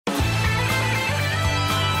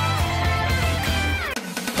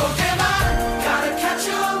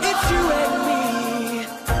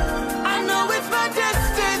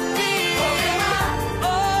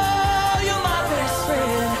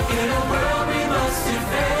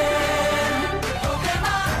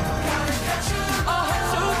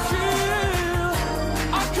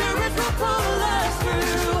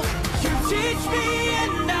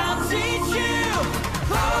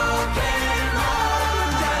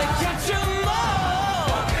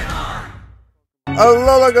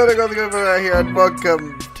Hello, GoldenPrimvally here, and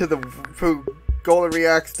welcome to the Golden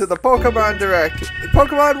Reacts to the Pokemon Direct.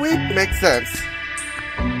 Pokemon Week makes sense.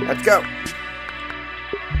 Let's go.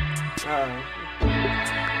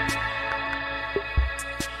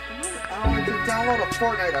 Another hour to download a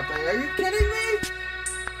Fortnite update. Are you kidding me?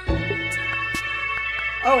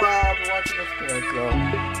 Oh well, I've been watching this today, so.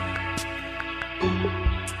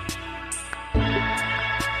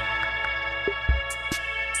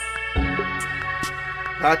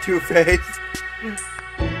 Not Two-Faced.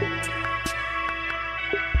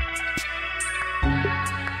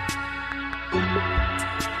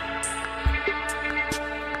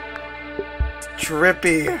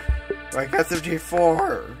 Trippy, like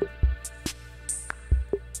SMG4.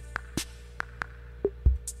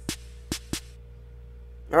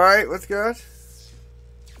 Alright, what's good?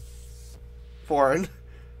 Foreign.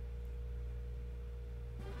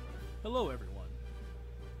 Hello, everyone.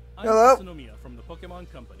 I'm Hello. Nomiya from the Pokémon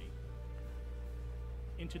Company.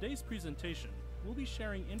 In today's presentation, we'll be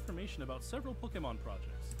sharing information about several Pokémon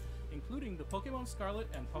projects, including the Pokémon Scarlet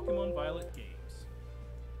and Pokémon Violet games.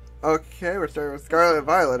 Okay, we're starting with Scarlet and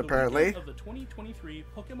Violet, apparently. Of the 2023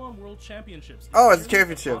 Pokemon World Championships. Oh, it's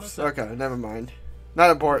championships. Okay, never mind. Not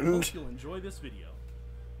I important. hope you'll enjoy this video.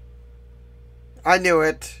 I knew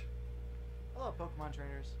it. Hello, Pokemon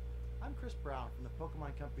trainers. I'm Chris Brown from the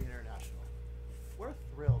Pokemon Company International. We're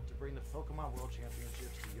thrilled to bring the Pokemon World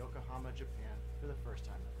Championships to Yokohama, Japan for the first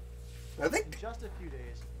time ever. I think. In just a few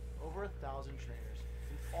days, over 1,000 trainers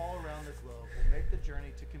from all around the globe will make the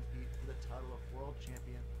journey to compete for the title of World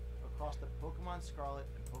Champion across the Pokemon Scarlet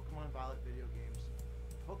and Pokemon Violet video games,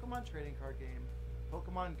 Pokemon Trading Card Game,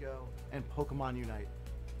 Pokemon Go, and Pokemon Unite.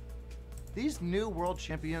 These new World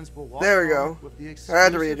Champions will walk There we go. with the I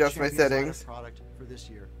had to readjust my Champions settings. product for this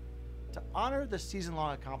year. To honor the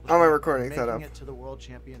season-long accomplishment On my recording of making setup. it to the World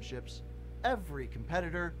Championships, every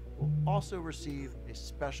competitor will also receive a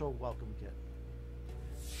special welcome kit.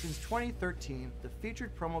 Since 2013, the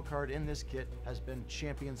featured promo card in this kit has been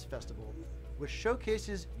Champions Festival, which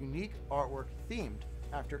showcases unique artwork themed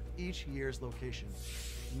after each year's location.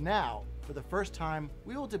 Now, for the first time,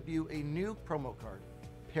 we will debut a new promo card,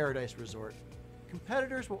 Paradise Resort.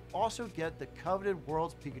 Competitors will also get the coveted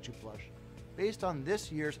World's Pikachu plush, based on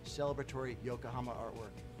this year's celebratory Yokohama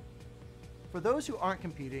artwork. For those who aren't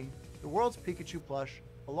competing, the World's Pikachu plush,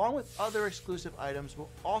 along with other exclusive items, will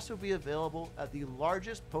also be available at the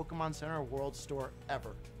largest Pokemon Center World store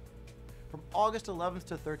ever. From August 11th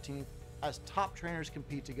to 13th, as top trainers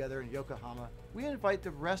compete together in Yokohama, we invite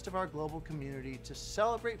the rest of our global community to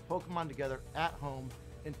celebrate Pokemon together at home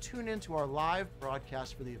and tune into our live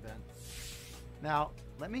broadcast for the event. Now,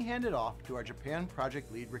 let me hand it off to our Japan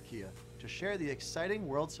project lead, Rikia, to share the exciting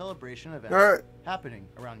World Celebration event happening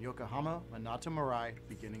around Yokohama Minato Mirai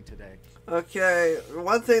beginning today. Okay,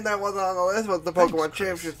 one thing that wasn't on the list was the Pokemon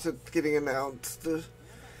Championships getting announced.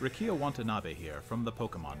 Rikia Watanabe here from the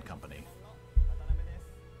Pokemon Company.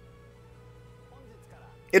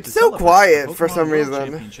 It's so quiet for some World reason.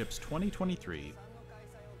 Championships 2023.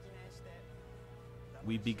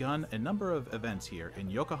 We've begun a number of events here in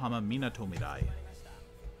Yokohama Minato Mirai.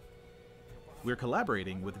 We're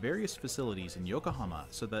collaborating with various facilities in Yokohama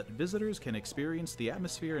so that visitors can experience the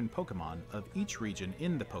atmosphere and Pokemon of each region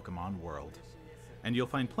in the Pokemon world. And you'll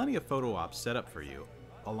find plenty of photo ops set up for you,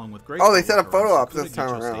 along with great Oh, they set up artwork photo around ops this Sakuda time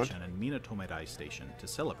Gicho around. Station and Minato Mirai Station to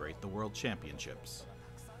celebrate the World Championships.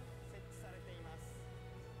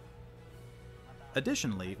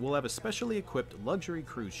 Additionally, we'll have a specially equipped luxury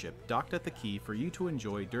cruise ship docked at the quay for you to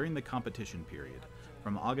enjoy during the competition period.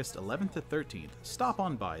 From August 11th to 13th, stop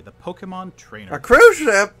on by the Pokemon Trainer. A cruise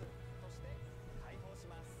ship?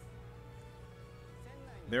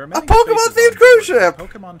 There are many Pokemon-themed spaces on cruise board where ship!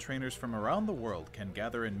 Pokemon trainers from around the world can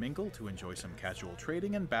gather and mingle to enjoy some casual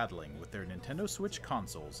trading and battling with their Nintendo Switch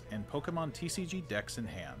consoles and Pokemon TCG decks in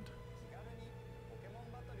hand.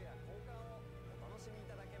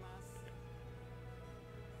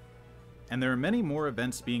 And there are many more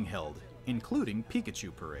events being held, including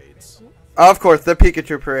Pikachu parades. Of course, the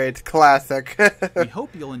Pikachu Parade's classic. We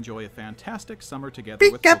hope you'll enjoy a fantastic summer together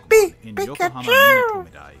with Pokemon in Yokohama Minato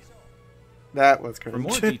Mirai. That was For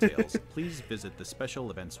more cringe. details, please visit the special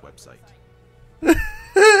events website.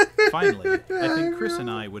 Finally, I think Chris and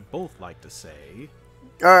I would both like to say...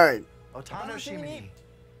 Alright, Otano Shimi.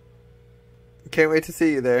 can't wait to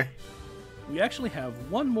see you there. We actually have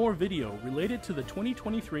one more video related to the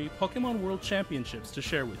 2023 Pokemon World Championships to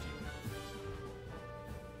share with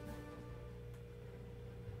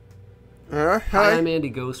you. Hi. I'm Andy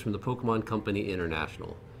Ghost from the Pokemon Company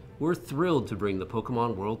International. We're thrilled to bring the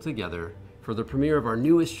Pokemon world together for the premiere of our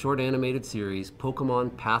newest short animated series,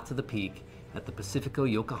 Pokemon Path to the Peak, at the Pacifico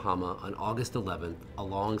Yokohama on August 11th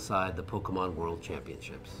alongside the Pokémon World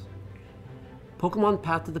Championships. Pokémon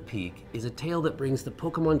Path to the Peak is a tale that brings the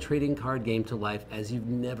Pokémon trading card game to life as you've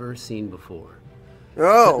never seen before.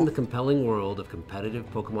 Set in the compelling world of competitive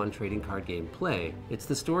Pokémon trading card game play, it's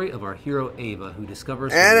the story of our hero Ava who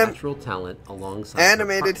discovers her natural talent alongside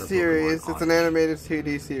animated her series. Pokemon It's an animated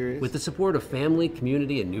 2D series. With the support of family,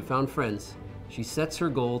 community, and newfound friends, she sets her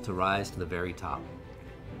goal to rise to the very top.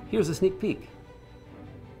 Here's a sneak peek.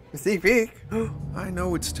 A sneak peek? I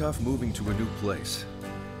know it's tough moving to a new place,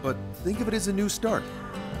 but think of it as a new start.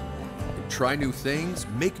 Try new things,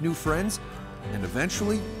 make new friends, and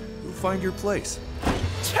eventually, you'll find your place.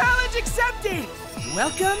 Challenge accepted!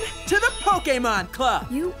 Welcome to the Pokémon Club!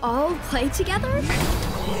 You all play together?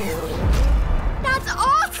 That's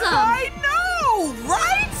awesome! I know,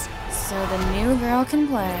 right? So the new girl can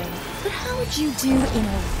play. But how would you do in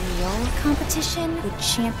a real competition with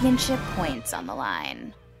championship points on the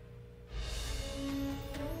line?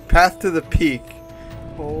 Path to the Peak.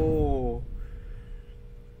 Oh.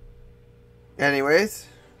 Anyways.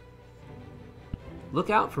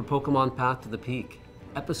 Look out for Pokemon Path to the Peak.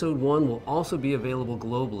 Episode 1 will also be available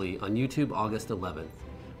globally on YouTube August 11th.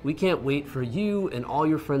 We can't wait for you and all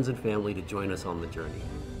your friends and family to join us on the journey.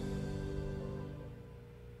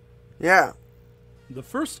 Yeah. The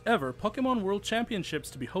first ever Pokémon World Championships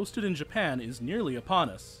to be hosted in Japan is nearly upon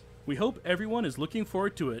us. We hope everyone is looking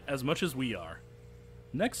forward to it as much as we are.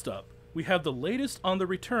 Next up, we have the latest on the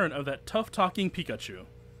return of that tough-talking Pikachu.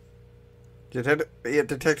 Detective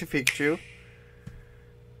Pikachu.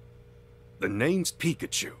 The name's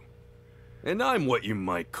Pikachu, and I'm what you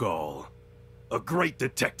might call a great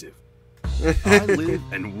detective. I live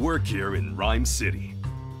and work here in Rhyme City,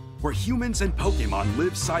 where humans and Pokemon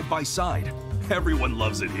live side by side. Everyone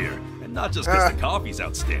loves it here, and not just because the coffee's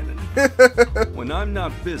outstanding. When I'm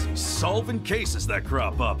not busy solving cases that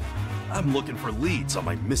crop up, I'm looking for leads on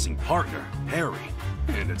my missing partner, Harry.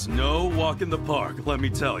 And it's no walk in the park, let me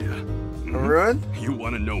tell you. Run? You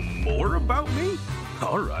want to know more about me?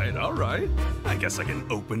 All right. I guess I can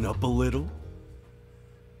open up a little.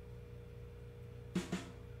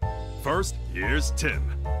 First, here's Tim.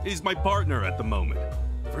 He's my partner at the moment.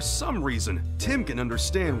 For some reason, Tim can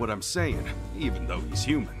understand what I'm saying, even though he's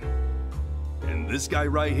human. And this guy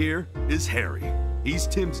right here is Harry. He's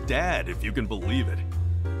Tim's dad, if you can believe it.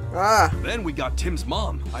 Then we got Tim's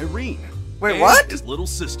mom, Irene. Wait, and what? his little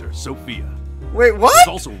sister, Sophia. Wait, what? There's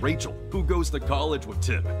also Rachel, who goes to college with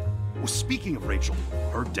Tim. Well, speaking of Rachel,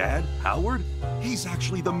 her dad, Howard, he's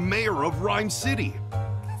actually the mayor of Rhyme City.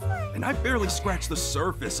 And I barely scratched the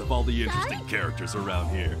surface of all the interesting characters around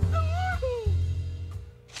here.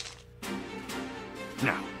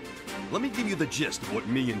 Now, let me give you the gist of what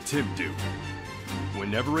me and Tim do.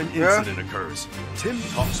 Whenever an incident occurs, Tim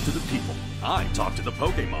talks to the people, I talk to the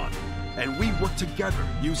Pokémon, and we work together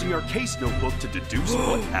using our case notebook to deduce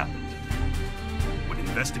what happened. When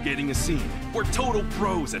investigating a scene, we're total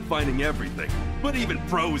pros at finding everything, but even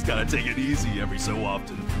pros gotta take it easy every so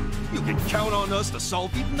often. You can count on us to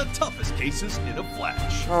solve even the toughest cases in a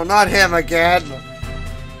flash. Oh, not him again.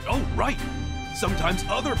 Oh, right. Sometimes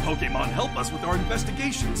other Pokémon help us with our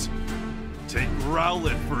investigations. Take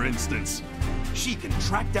Rowlet, for instance. She can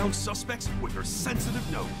track down suspects with her sensitive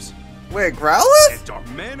nose. Wait, Growlithe? And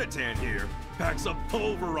Darmanitan here packs a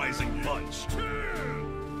pulverizing punch.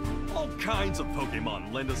 All kinds of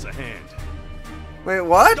Pokémon lend us a hand. Wait,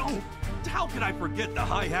 what? Oh, how could I forget the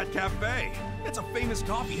Hi Hat Cafe? It's a famous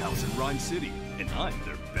coffee house in Rhyme City, and I'm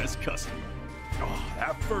their best customer. Oh,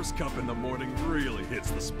 that first cup in the morning really hits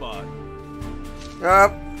the spot.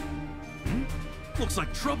 Looks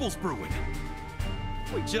like trouble's brewing.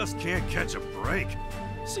 We just can't catch a break.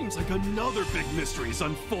 Seems like another big mystery is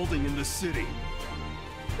unfolding in the city.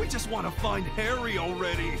 We just want to find Harry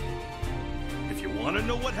already. If you want to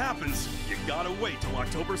know what happens, you gotta wait till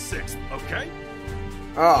October 6th, okay?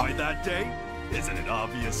 By that day, isn't it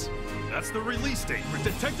obvious? That's the release date for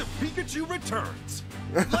Detective Pikachu Returns.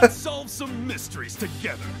 Let's solve some mysteries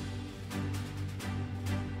together.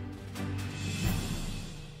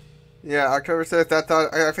 Yeah, October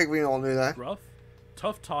 6th, I think we all knew that. Rough,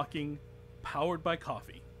 tough-talking, powered by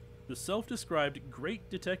coffee. The self-described Great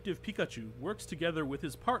Detective Pikachu works together with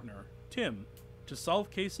his partner, Tim, to solve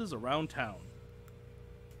cases around town.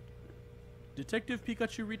 Detective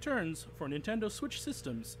Pikachu Returns for Nintendo Switch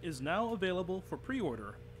systems is now available for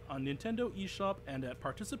pre-order on Nintendo eShop and at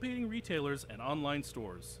participating retailers and online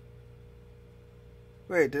stores.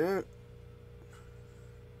 Wait, dude.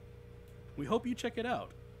 We hope you check it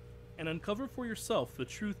out and uncover for yourself the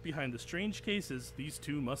truth behind the strange cases these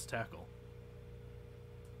two must tackle.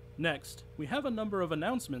 Next, we have a number of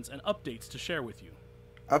announcements and updates to share with you.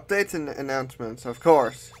 Updates and announcements, of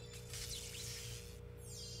course.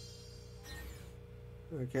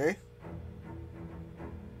 Okay.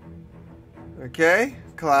 Okay.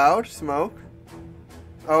 Cloud, smoke.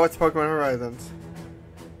 Oh, it's Pokemon Horizons.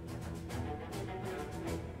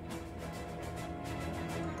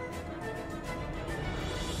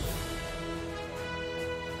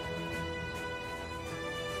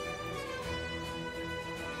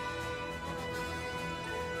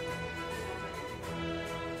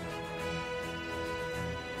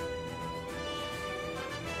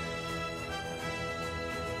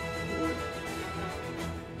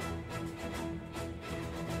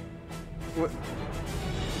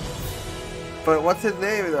 But what's his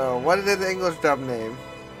name though? What is his English dub name?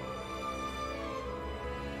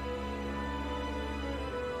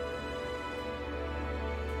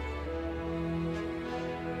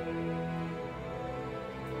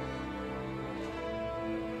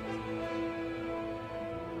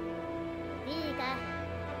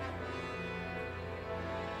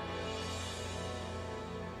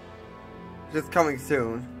 Just coming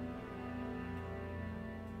soon.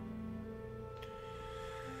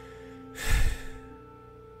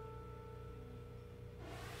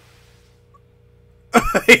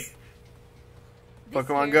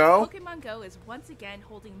 Pokemon Go? Pokemon Go is once again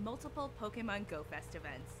holding multiple Pokemon Go Fest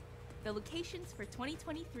events. The locations for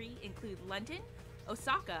 2023 include London,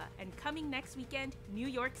 Osaka, and coming next weekend, New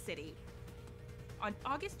York City. On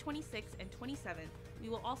August 26th and 27th, we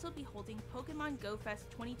will also be holding Pokemon Go Fest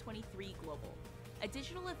 2023 Global, a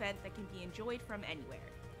digital event that can be enjoyed from anywhere.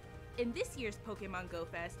 In this year's Pokemon Go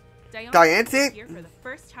Fest, Diancie is here for the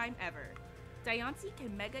first time ever. Diancie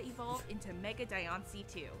can Mega Evolve into Mega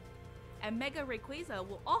Diancie 2. And Mega Rayquaza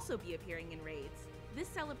will also be appearing in raids. This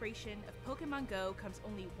celebration of Pokemon Go comes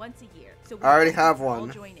only once a year, so we I already have all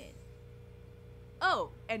one. join in.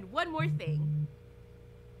 Oh, and one more thing.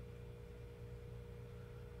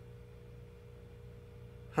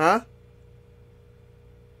 Huh?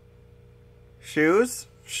 Shoes?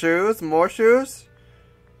 Shoes? More shoes?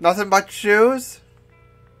 Nothing but shoes?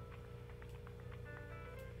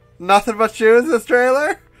 Nothing but shoes, this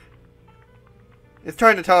trailer? It's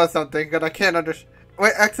trying to tell us something, but I can't understand.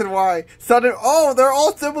 Wait, X and Y. Sudden. Oh, they're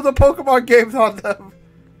all symbols of Pokemon games on them.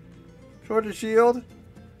 Sword and Shield.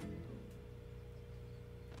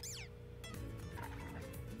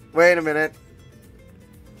 Wait a minute.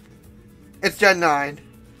 It's Gen 9.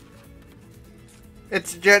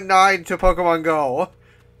 It's Gen 9 to Pokemon Go.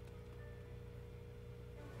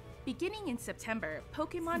 Beginning in September,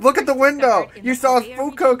 Pokemon. Look at the window! You saw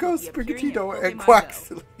Fuecoco, Sprigatito, and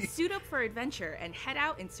Quaxley. Suit up for adventure and head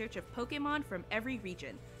out in search of Pokemon from every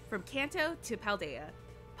region, from Kanto to Paldea.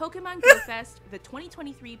 Pokemon Go Fest, the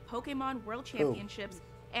 2023 Pokemon World Championships,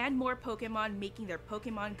 and more Pokemon making their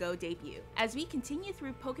Pokemon Go debut. As we continue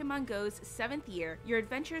through Pokemon Go's 7th year, your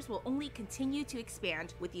adventures will only continue to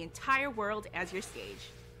expand with the entire world as your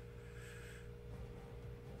stage.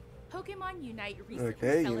 Pokemon Unite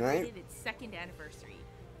recently celebrated its 2nd anniversary.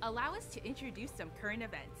 Allow us to introduce some current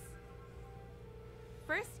events.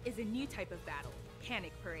 First is a new type of battle,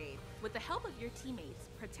 Panic Parade. With the help of your teammates,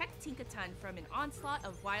 protect Tinkaton from an onslaught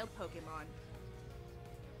of wild Pokemon.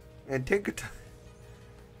 And Tinkaton.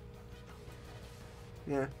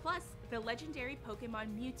 Yeah. Plus, the legendary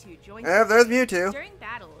Pokemon Mewtwo joins. There's Mewtwo. During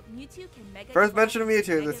battle, Mewtwo can Mega. First mention of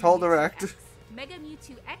Mewtwo this whole direct. Mega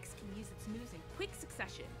Mewtwo X can use its moves in quick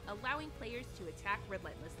succession, allowing players to attack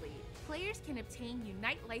relentlessly. Players can obtain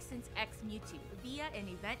Unite License X Mewtwo via an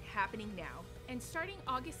event happening now. And starting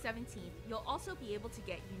August 17th, you'll also be able to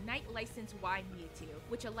get Unite License Y Mewtwo,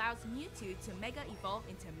 which allows Mewtwo to Mega Evolve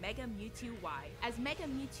into Mega Mewtwo Y. As Mega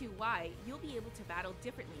Mewtwo Y, you'll be able to battle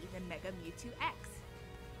differently than Mega Mewtwo X.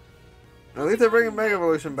 At least they're bringing Mega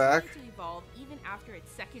Evolution back. To evolve even after its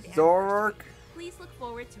 2nd Zoroark. Please look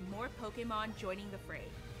forward to more Pokemon joining the fray.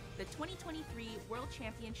 The 2023 World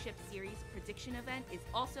Championship Series prediction event is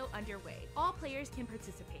also underway. All players can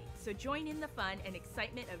participate, so join in the fun and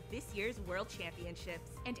excitement of this year's World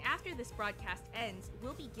Championships. And after this broadcast ends,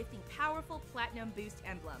 we'll be gifting powerful Platinum Boost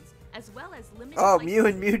emblems, as well as limited Mew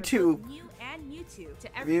and Mewtwo. Mew and Mewtwo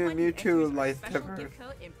to everyone who enters our special gift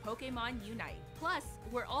code in Pokemon Unite. Plus,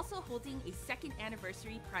 we're also holding a 2nd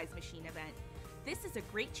anniversary prize machine event. This is a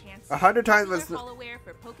great chance to 100 times was Hollowware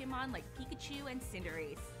for Pokemon like Pikachu and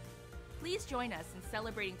Cinderace. Please join us in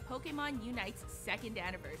celebrating Pokemon Unite's 2nd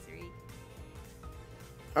anniversary.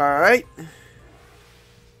 Alright.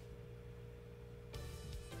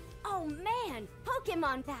 Oh man,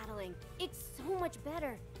 Pokemon battling! It's so much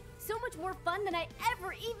better. So much more fun than I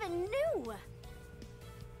ever even knew!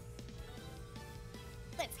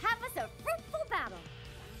 Let's have us a fruitful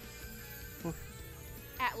battle.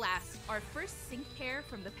 At last, our first sync pair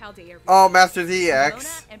from the Paldea region. Oh, Masters Nimona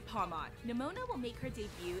EX. and Palmont. Nimona will make her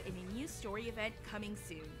debut in a new story event coming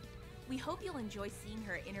soon. We hope you'll enjoy seeing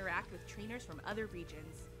her interact with trainers from other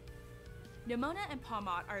regions. Nimona and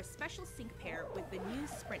Palmont are a special sync pair with the new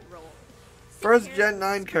sprint role. Sync First pairs Gen with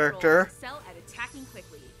 9 sprint character. roles excel at attacking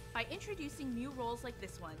quickly. By introducing new roles like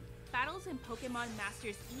this one, battles in Pokemon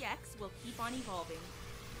Masters EX will keep on evolving.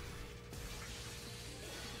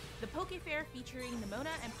 The Poke Fair featuring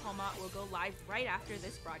Nimona and Palmont will go live right after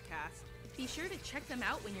this broadcast. Be sure to check them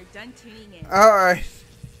out when you're done tuning in. Alright.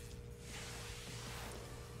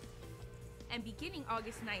 And beginning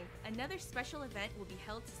August 9th, another special event will be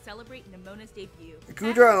held to celebrate Nimona's debut.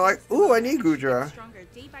 Goodra, I'm like, ooh, I need Get Goodra. stronger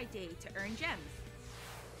day by day to earn gems.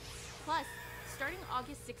 Plus, starting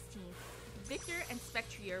August 16th, Victor and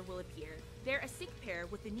Spectrier will appear. They're a sync pair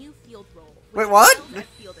with the new field role. Wait, what?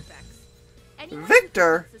 Field effects. Anyone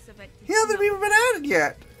Victor? who supports this event can He hasn't team even up been added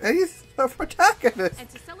yet. And he's a protagonist. And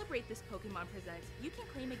to celebrate this Pokemon Present, you can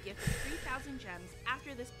claim a gift of 3,000 gems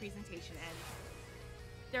after this presentation ends.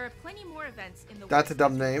 There are plenty more events in the That's works a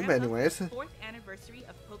dumb as we name, ramp up anyways. the 4th anniversary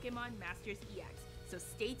of Pokemon Masters EX, so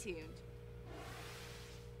stay tuned.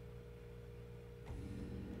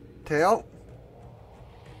 Tail?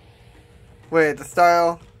 Wait, the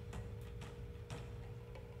style.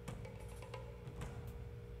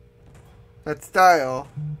 That style.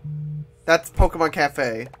 That's Pokemon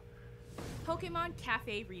Cafe. Pokemon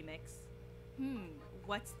Cafe Remix.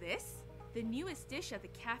 What's this? The newest dish at the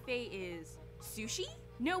cafe is sushi?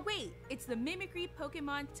 No, wait, it's the mimicry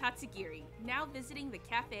Pokemon Tatsugiri, now visiting the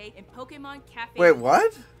cafe in Pokemon Cafe. Wait,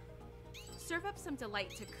 what? Serve up some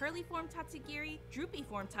delight to curly form Tatsugiri, droopy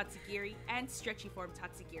form Tatsugiri, and stretchy form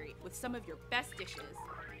Tatsugiri with some of your best dishes.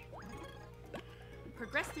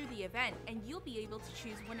 Progress through the event and you'll be able to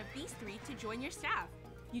choose one of these 3 to join your staff.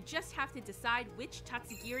 You just have to decide which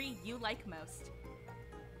Tatsugiri you like most.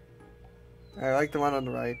 I like the one on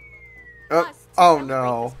the right. Oh, Plus, to oh celebrate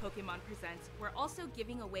no. this Pokemon Presents, we're also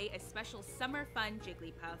giving away a special Summer Fun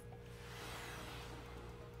Jigglypuff.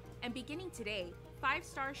 And beginning today,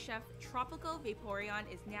 5-star chef Tropical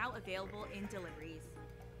Vaporeon is now available in deliveries.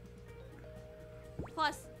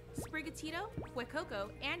 Plus, Sprigatito, Huecoco,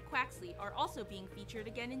 and Quaxley are also being featured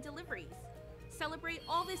again in deliveries. Celebrate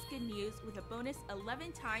all this good news with a bonus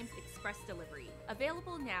 11 times express delivery,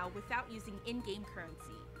 available now without using in-game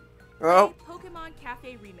currency. Oh. Play Pokemon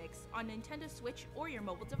Cafe Remix on Nintendo Switch or your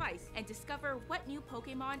mobile device and discover what new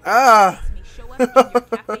Pokemon may show up in your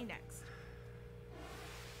cafe next.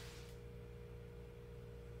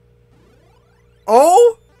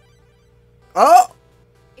 Oh! Oh!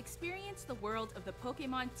 Experience the world of the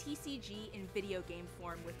Pokemon TCG in video game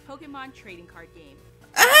form with Pokemon Trading Card Game.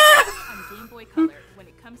 On Game Boy Color when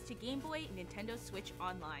it comes to Game Boy and Nintendo Switch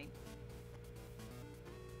Online.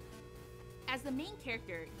 As the main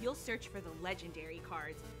character, you'll search for the legendary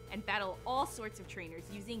cards and battle all sorts of trainers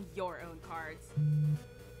using your own cards.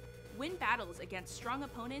 Win battles against strong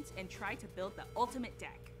opponents and try to build the ultimate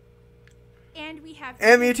deck. And we have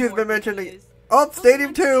And Mewtwo's been mentioned. Oh,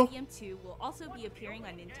 Stadium 2! Stadium 2 will also be appearing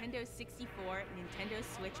on Nintendo 64 and Nintendo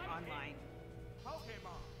Switch Online.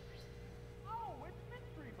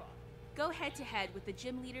 Go head-to-head with the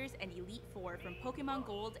gym leaders and Elite Four from Pokemon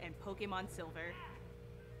Gold and Pokemon Silver.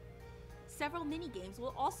 Several mini-games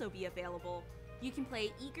will also be available. You can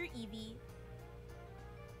play Eager Eevee,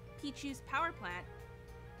 Pichu's Power Plant,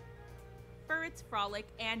 Furret's Frolic,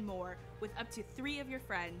 and more with up to 3 of your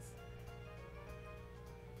friends.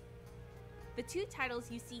 The 2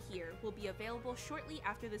 titles you see here will be available shortly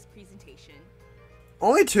after this presentation.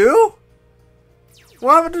 Only 2?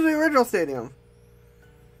 What happened to the original Stadium?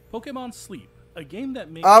 Pokemon Sleep, a game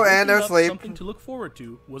that makes and there's waking up Sleep. something to look forward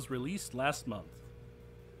to, was released last month.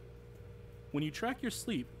 When you track your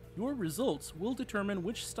sleep, your results will determine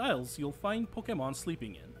which styles you'll find Pokemon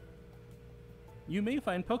sleeping in. You may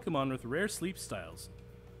find Pokemon with rare sleep styles,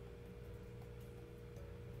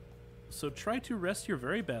 so try to rest your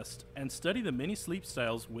very best and study the many sleep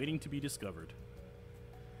styles waiting to be discovered.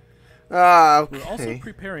 Okay. We're also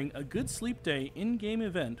preparing a good sleep day in-game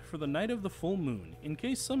event for the night of the full moon, in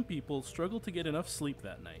case some people struggle to get enough sleep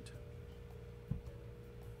that night.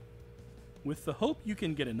 With the hope you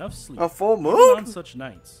can get enough sleep A full even moon? on such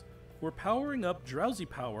nights, we're powering up drowsy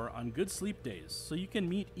power on good sleep days so you can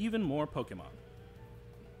meet even more Pokemon.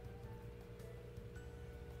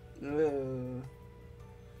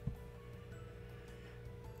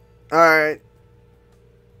 Alright.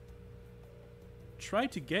 Try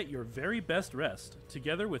to get your very best rest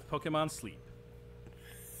together with Pokemon Sleep.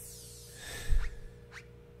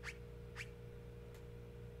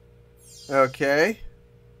 Okay.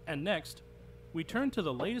 And next, we turn to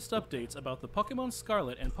the latest updates about the Pokemon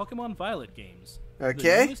Scarlet and Pokemon Violet games.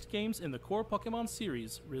 Okay. The newest games in the core Pokemon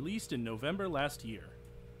series released in November last year.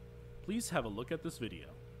 Please have a look at this video.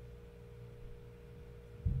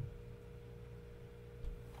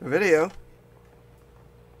 A video?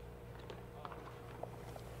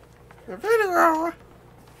 A video!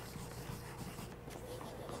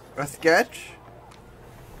 A sketch?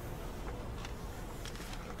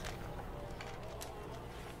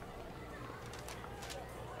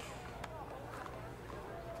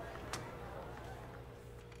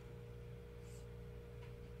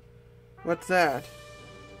 What's that?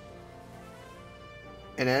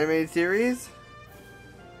 An animated series?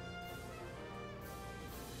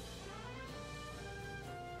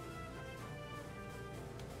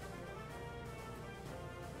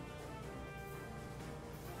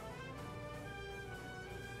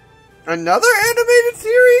 Another animated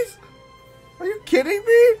series? Are you kidding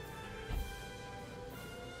me?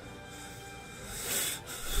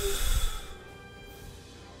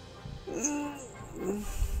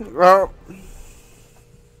 Well,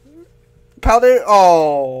 Paldea.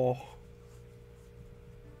 Oh.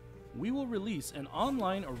 We will release an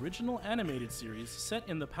online original animated series set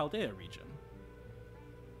in the Paldea region.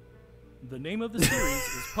 The name of the series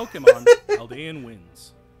is Pokemon Paldean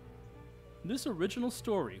Winds. This original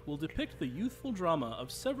story will depict the youthful drama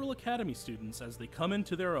of several academy students as they come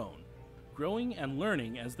into their own, growing and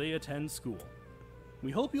learning as they attend school. We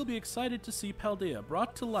hope you'll be excited to see Paldea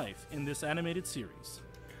brought to life in this animated series.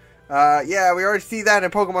 Yeah, we already see that in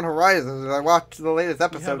Pokemon Horizons. I watched the latest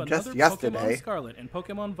episode just yesterday. Pokemon Scarlet and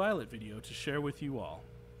Pokemon Violet video to share with you all.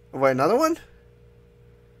 Wait, another one?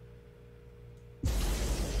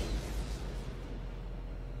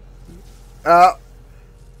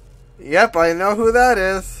 Yep, I know who that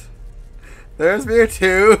is. There's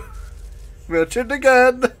Mewtwo. Mentioned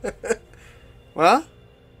again. What?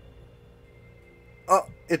 Oh,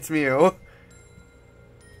 it's Mew.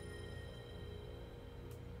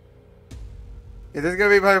 Is this gonna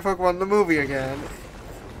be my Pokemon the movie again?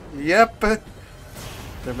 Yep.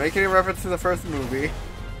 They're making a reference to the first movie.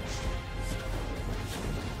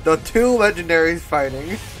 The two legendaries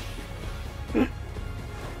fighting.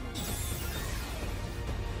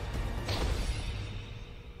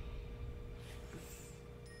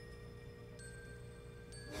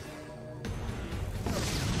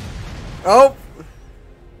 Oh!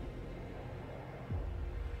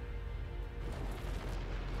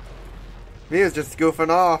 Mew's just goofing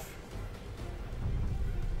off.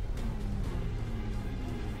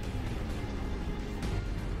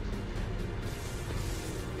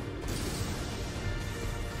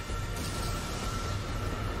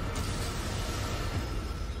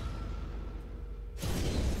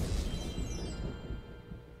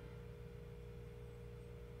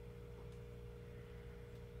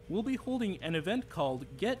 We'll be holding an event called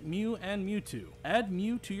Get Mew and Mewtwo. Add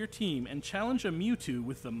Mew to your team and challenge a Mewtwo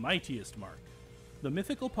with the mightiest mark. The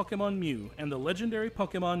mythical Pokemon Mew and the legendary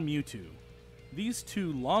Pokemon Mewtwo. These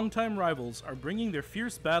two longtime rivals are bringing their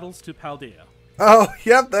fierce battles to Paldea. Oh,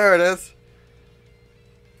 yep, there it is.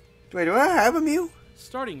 Wait, do I have a Mew?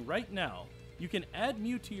 Starting right now, you can add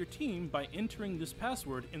Mew to your team by entering this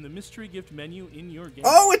password in the mystery gift menu in your game.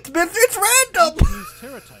 Oh, it's random! Each Mew's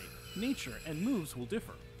Terra type, nature, and moves will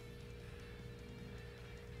differ.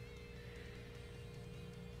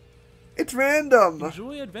 It's random.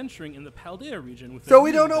 Enjoy adventuring in the Paldea region with. So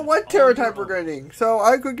we don't know what Terra type we're getting. So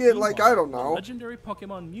I could get like I don't know. Legendary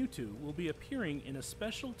Pokemon Mewtwo will be appearing in a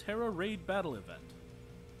special Terra Raid battle event.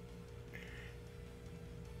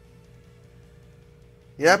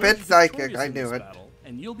 Yep, it's psychic. I knew it. Battle,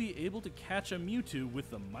 and you'll be able to catch a Mewtwo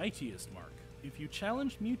with the mightiest mark. If you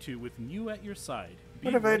challenge Mewtwo with Mew at your side, be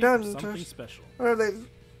what have ready I done? for something special. What are they?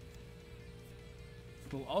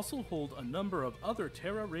 We'll also hold a number of other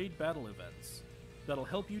Terra Raid battle events that'll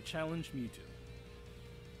help you challenge Mewtwo.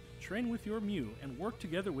 Train with your Mew and work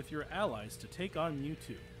together with your allies to take on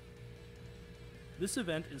Mewtwo. This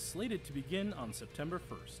event is slated to begin on September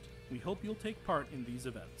 1st. We hope you'll take part in these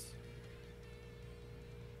events.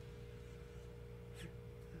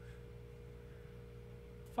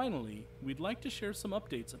 Finally, we'd like to share some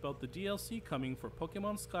updates about the DLC coming for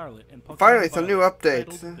Pokemon Scarlet and Pokemon Finally, some new Violet,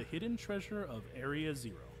 updates. titled The Hidden Treasure of Area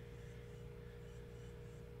Zero.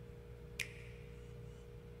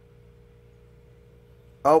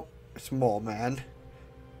 Oh, small man.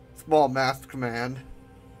 Small masked man.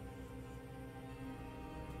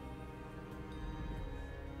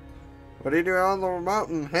 What are you doing on the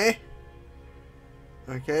mountain, hey?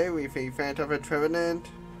 Okay, we see Phantom and Trevenant.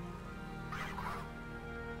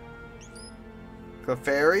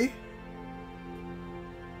 Clefairy?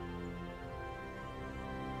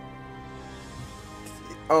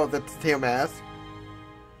 Oh, that's tail mask.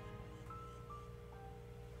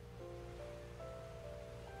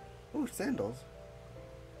 Ooh, sandals.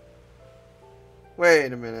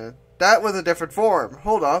 Wait a minute. That was a different form.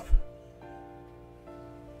 Hold up.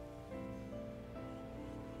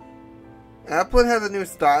 Applin has a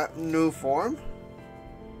new form?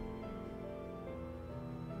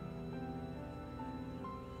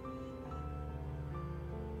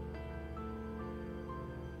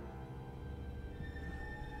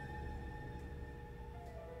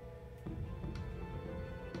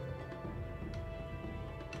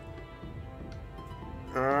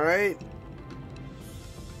 Alright.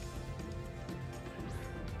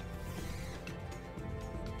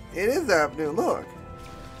 It is that new look.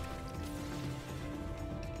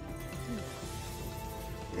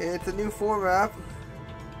 It's a new form app.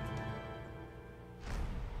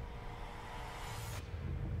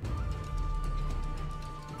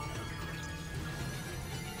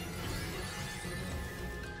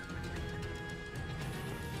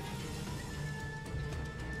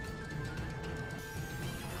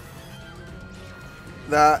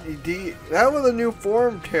 That was a new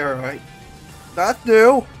form, Tara, right? That's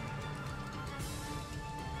new.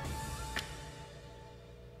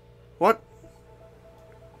 What?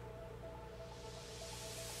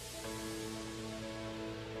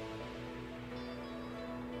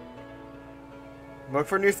 Look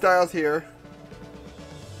for new styles here.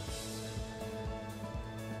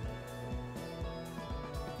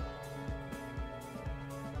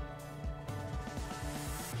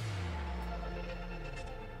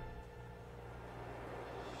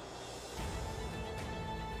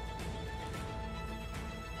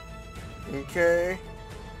 Okay.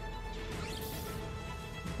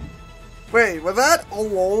 Wait, was that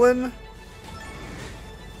Alolan?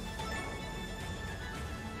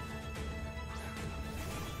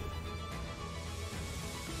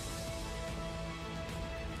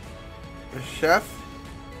 A chef?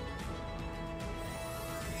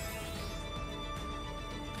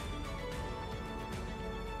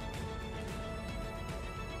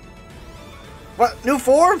 What? New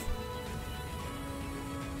form?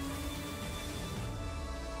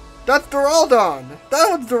 That's Duraldon!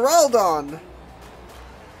 That was Duraldon!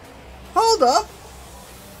 Hold up!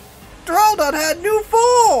 Duraldon had new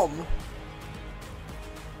form!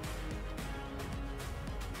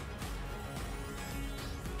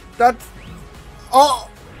 That's... Oh!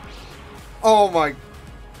 Oh my...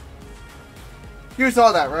 You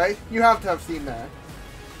saw that, right? You have to have seen that.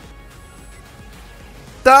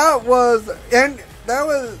 That was... And that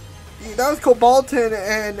was Cobalton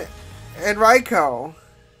and Raikou.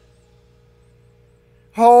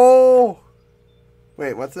 Oh!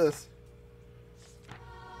 Wait, what's this?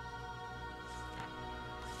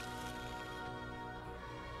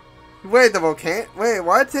 Wait, the volcano? Wait,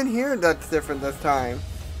 what's in here that's different this time?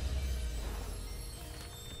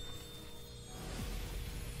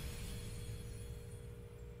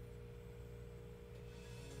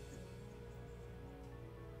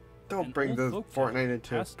 Don't bring the Fortnite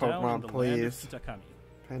into Pokemon, please.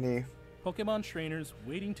 Penny. Pokemon trainers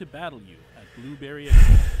waiting to battle you at Blueberry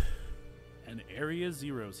Academy, and Area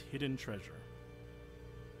Zero's hidden treasure.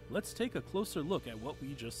 Let's take a closer look at what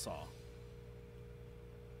we just saw.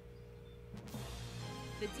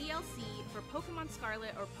 The DLC for Pokemon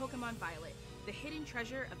Scarlet or Pokemon Violet, the hidden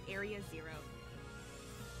treasure of Area Zero.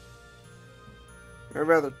 I'd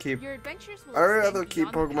rather keep Your adventures will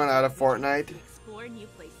Pokemon out of Fortnite. To explore new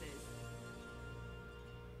places.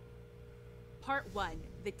 Part 1,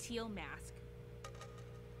 the Teal Mask.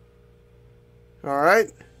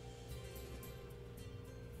 Alright.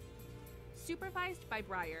 Supervised by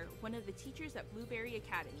Briar, one of the teachers at Blueberry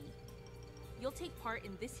Academy, you'll take part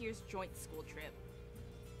in this year's joint school trip.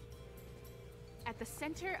 At the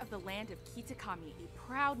center of the land of Kitakami, a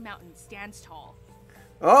proud mountain stands tall.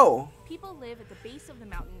 Oh! People live at the base of the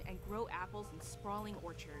mountain and grow apples in sprawling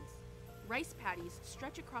orchards. Rice paddies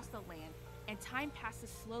stretch across the land, and time passes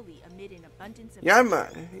slowly amid an abundance of... Yanma!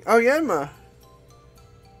 Oh, Yanma!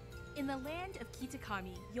 In the land of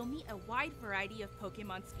Kitakami, you'll meet a wide variety of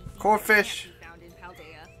Pokemon species Corphish. that can't be found in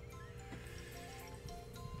Paldea.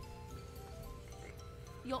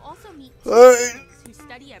 You'll also meet students who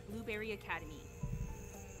study at Blueberry Academy.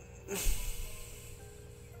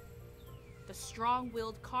 The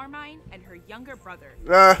strong-willed Carmine and her younger brother,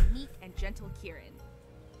 meek and gentle Kieran.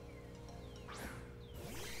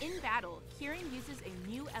 In battle, Kieran uses a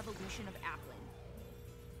new evolution of Applin.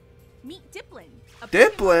 Meet Diplin, a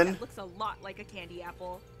Pokemon that looks a lot like a candy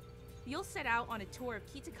apple. You'll set out on a tour of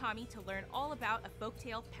Kitakami to learn all about a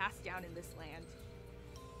folktale passed down in this land.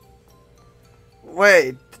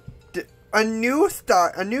 Wait, a new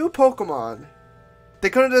Pokemon. They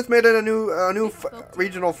could have just made it a new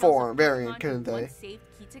regional form variant, couldn't they? Once saved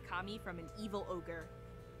Kitakami from an evil ogre.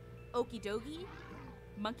 Okidogi,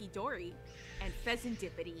 Monkey-Dory, and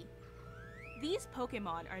Pheasantipity. These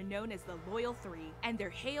Pokemon are known as the Loyal Three, and they're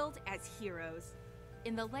hailed as heroes.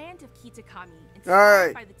 In the land of Kitakami,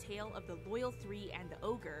 inspired by the tale of the Loyal Three and the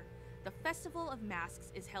Ogre, the Festival of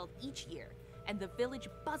Masks is held each year, and the village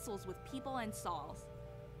bustles with people and stalls.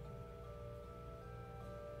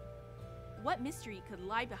 What mystery could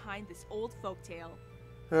lie behind this old folktale?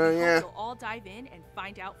 We hope you'll all dive in and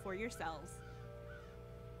find out for yourselves.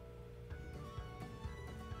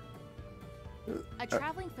 A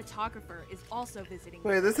traveling photographer is also visiting.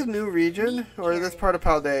 Wait, this is a new region? Or is this part of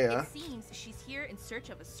Paldea? It seems she's here in search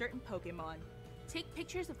of a certain Pokemon. Take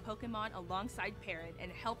pictures of Pokemon alongside Perrin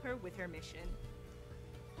and help her with her mission.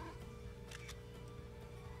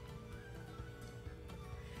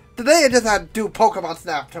 Today I just had to do Pokemon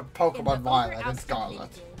Snap to Pokemon Violet and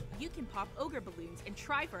Scarlet. You can pop ogre balloons and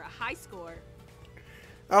try for a high score.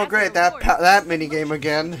 Oh great, that mini game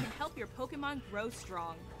again. You can help your Pokemon grow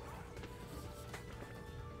strong.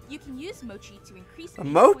 You can use Mochi to increase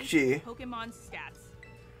Pokemon's stats.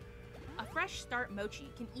 A fresh start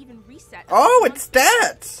Mochi can even reset. Oh, it's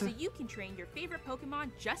stats! So you can train your favorite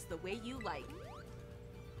Pokemon just the way you like.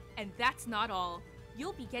 And that's not all.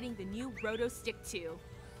 You'll be getting the new Roto Stick too.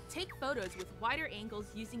 Take photos with wider angles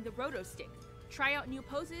using the Roto Stick. Try out new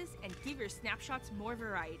poses and give your snapshots more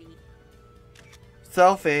variety.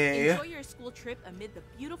 Selfie. Enjoy your school trip amid the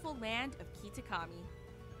beautiful land of Kitakami.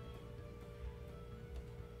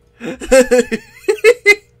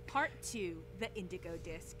 Part 2, the Indigo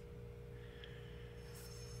Disc.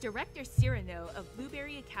 Director Cyrano of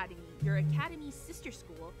Blueberry Academy, your academy's sister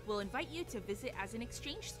school, will invite you to visit as an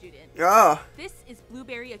exchange student. This is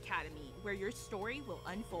Blueberry Academy, where your story will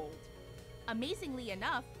unfold. Amazingly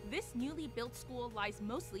enough, this newly built school lies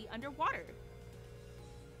mostly underwater.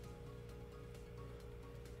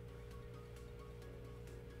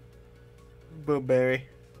 Blueberry.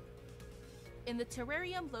 In the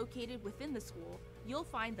terrarium located within the school, you'll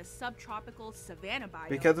find the subtropical savanna biome.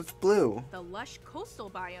 Because it's blue. The lush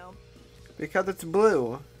coastal biome. Because it's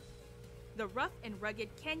blue. The rough and rugged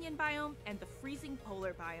canyon biome and the freezing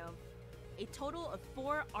polar biome. A total of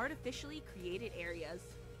 4 artificially created areas.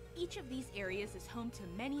 Each of these areas is home to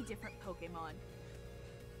many different Pokemon.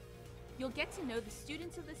 You'll get to know the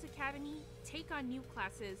students of this academy, take on new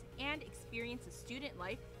classes, and experience a student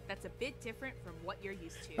life that's a bit different from what you're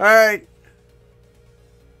used to. Alright.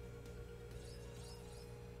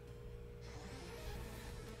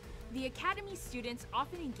 The Academy students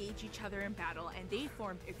often engage each other in battle, and they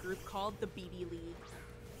formed a group called the BB League.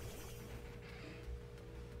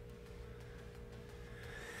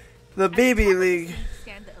 The BB League.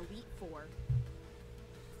 Stand the Elite Four.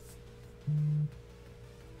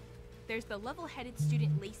 There's the level-headed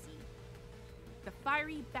student Lacey, the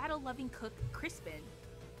fiery, battle-loving cook Crispin,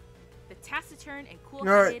 the taciturn and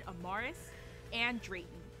cool-headed Amaris, and Drayton,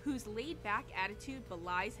 whose laid-back attitude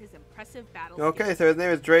belies his impressive battle skills. So his name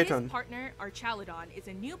is Drayton. His partner, Archaludon, is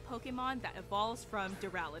a new Pokemon that evolves from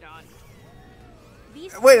Duraludon.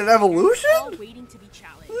 Wait, an evolution? Are all waiting to be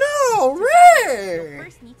challenged. No, Ray! You'll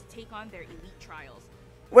first need to take on their elite trials.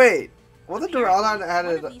 Wait, wasn't Duraludon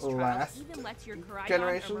added last even lets your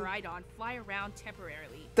generation? Or Miraidon fly around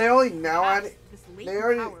temporarily. They only now added.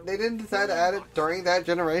 They didn't decide to add it during that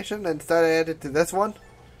generation and instead added it to this one.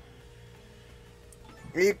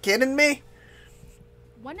 Are you kidding me?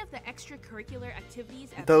 One of the extracurricular activities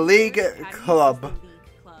at the League Club.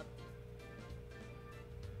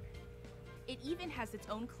 It even has its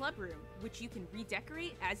own club room, which you can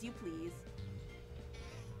redecorate as you please.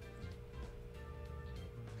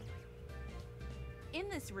 In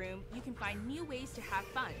this room, you can find new ways to have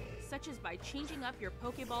fun, such as by changing up your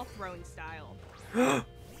Pokeball throwing style.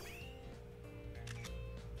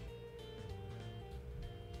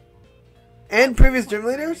 And previous gym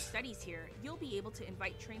leaders? Studies here, you'll be able to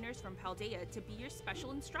invite trainers from Paldea to be your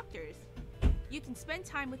special instructors. You can spend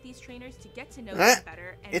time with these trainers to get to know them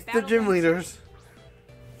better and it's the gym leaders.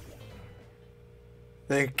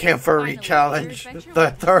 They can't furry challenge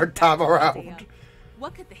the third time around.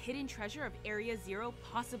 What could the hidden treasure of Area Zero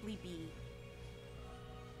possibly be?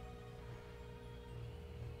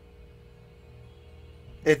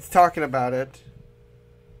 It's talking about it.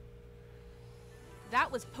 That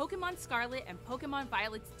was Pokemon Scarlet and Pokemon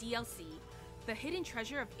Violet's DLC, the hidden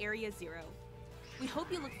treasure of Area Zero. We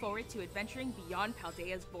hope you look forward to adventuring beyond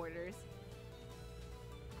Paldea's borders.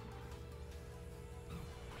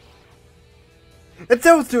 It's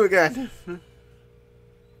those two again!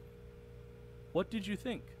 What did you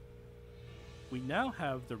think? We now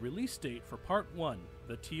have the release date for Part 1,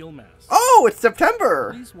 The Teal Mask. Oh, it's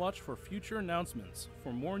September! Please watch for future announcements.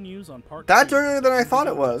 For more news on Part 2... That's earlier than I thought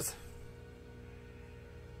it was.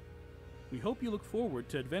 We hope you look forward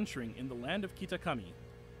to adventuring in the land of Kitakami,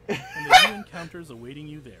 and the new encounters awaiting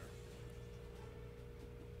you there.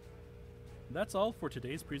 That's all for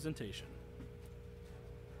today's presentation.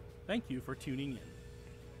 Thank you for tuning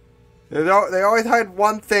in. They always hide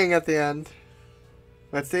one thing at the end.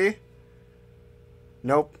 Let's see.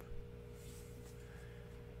 Nope.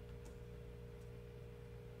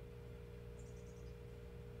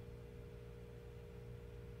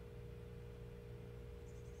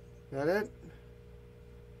 That it?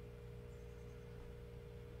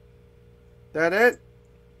 That it?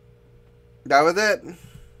 That was it.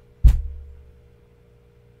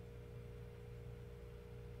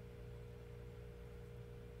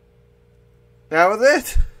 That was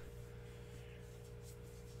it.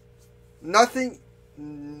 Nothing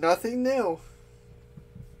new.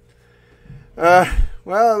 Well,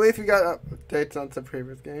 at least we got updates on some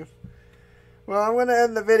previous games. Well, I'm going to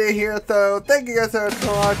end the video here, so thank you guys so much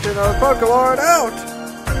for watching. Pokemon out!